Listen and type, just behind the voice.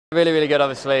Really, really good.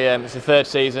 Obviously, it's the third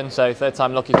season, so third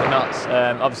time lucky for Notts.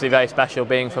 Obviously, very special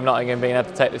being from Nottingham, being able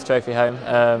to take this trophy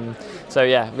home. So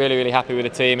yeah, really, really happy with the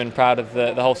team and proud of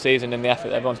the whole season and the effort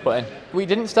that everyone's put in. We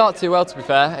didn't start too well, to be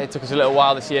fair. It took us a little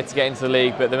while this year to get into the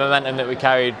league, but the momentum that we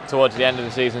carried towards the end of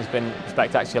the season has been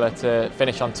spectacular. To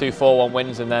finish on 2 4-1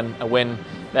 wins and then a win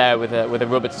there with a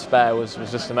rubber to spare was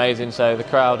just amazing. So the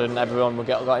crowd and everyone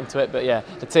got into it. But yeah,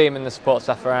 the team and the support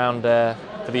staff around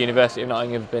for the University of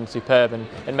Nottingham have been superb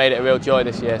and made it a real joy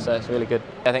this year, so it's really good.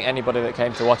 I think anybody that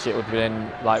came to watch it would have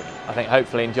been,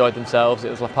 hopefully enjoyed themselves.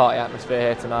 It was a party atmosphere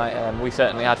here tonight. We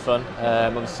certainly had fun.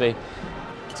 Obviously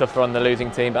tougher on the losing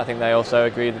team, but I think they also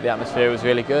agreed that the atmosphere was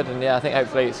really good. And yeah, I think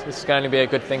hopefully it's going to be a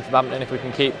good thing for badminton if we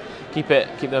can keep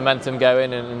the momentum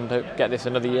going and get this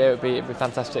another year. It'd be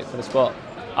fantastic for the sport.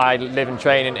 I live and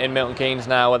train in Milton Keynes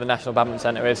now, where the National Badminton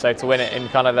Centre is, so to win it in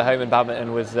kind of the home in badminton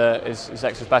is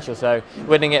extra special. So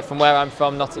winning it from where I'm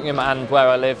from, Nottingham, and where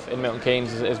I live in Milton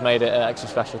Keynes has made it extra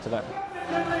special today.